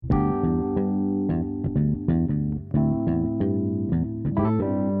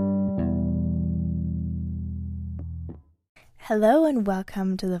Hello and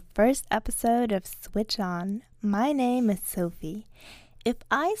welcome to the first episode of Switch On. My name is Sophie. If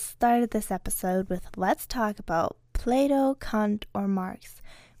I started this episode with let's talk about Plato, Kant, or Marx,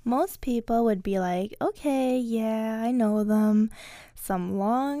 most people would be like, okay, yeah, I know them. Some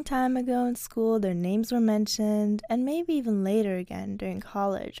long time ago in school, their names were mentioned, and maybe even later again during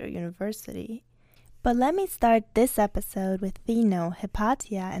college or university. But let me start this episode with Zeno,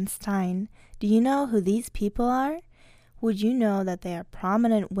 Hypatia, and Stein. Do you know who these people are? Would you know that they are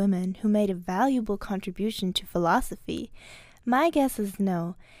prominent women who made a valuable contribution to philosophy? My guess is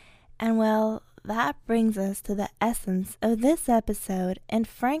no. And well, that brings us to the essence of this episode and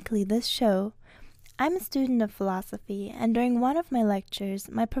frankly this show. I'm a student of philosophy, and during one of my lectures,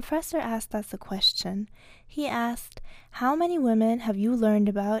 my professor asked us a question. He asked, how many women have you learned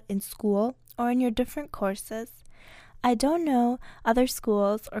about in school or in your different courses? I don't know, other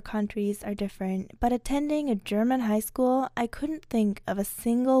schools or countries are different, but attending a German high school, I couldn't think of a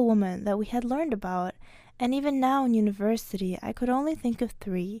single woman that we had learned about, and even now in university, I could only think of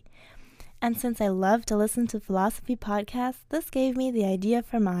 3. And since I love to listen to philosophy podcasts, this gave me the idea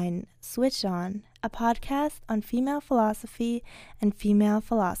for mine, Switch On, a podcast on female philosophy and female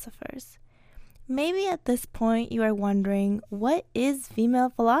philosophers. Maybe at this point you are wondering, what is female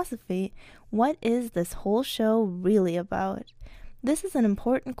philosophy? What is this whole show really about? This is an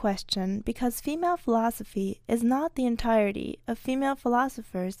important question because female philosophy is not the entirety of female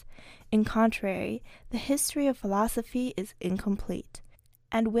philosophers. In contrary, the history of philosophy is incomplete.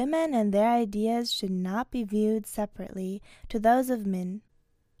 And women and their ideas should not be viewed separately to those of men.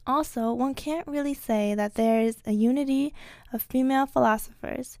 Also, one can't really say that there is a unity of female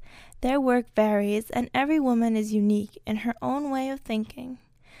philosophers. Their work varies, and every woman is unique in her own way of thinking.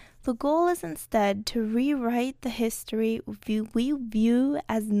 The goal is instead to rewrite the history we view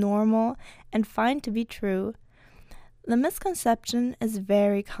as normal and find to be true. The misconception is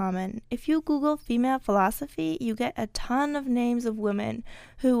very common. If you Google female philosophy, you get a ton of names of women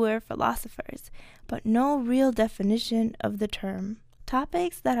who were philosophers, but no real definition of the term.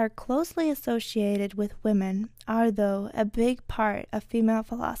 Topics that are closely associated with women are, though, a big part of female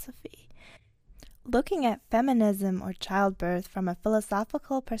philosophy. Looking at feminism or childbirth from a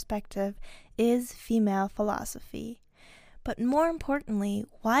philosophical perspective is female philosophy. But more importantly,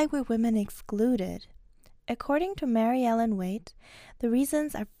 why were women excluded? According to Mary Ellen Waite, the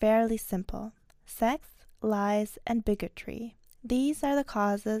reasons are fairly simple: sex, lies, and bigotry. These are the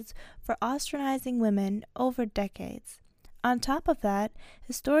causes for ostracizing women over decades. On top of that,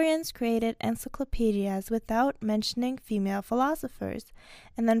 historians created encyclopedias without mentioning female philosophers,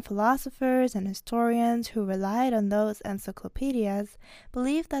 and then philosophers and historians who relied on those encyclopedias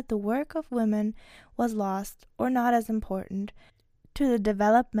believed that the work of women was lost or not as important to the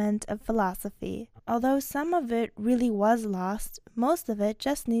development of philosophy. Although some of it really was lost, most of it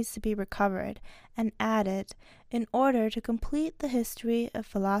just needs to be recovered and added in order to complete the history of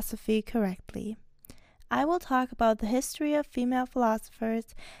philosophy correctly. I will talk about the history of female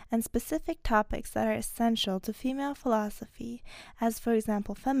philosophers and specific topics that are essential to female philosophy, as for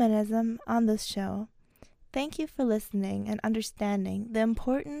example feminism, on this show. Thank you for listening and understanding the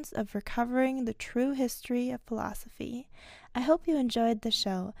importance of recovering the true history of philosophy. I hope you enjoyed the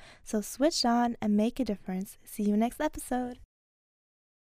show, so switch on and make a difference. See you next episode.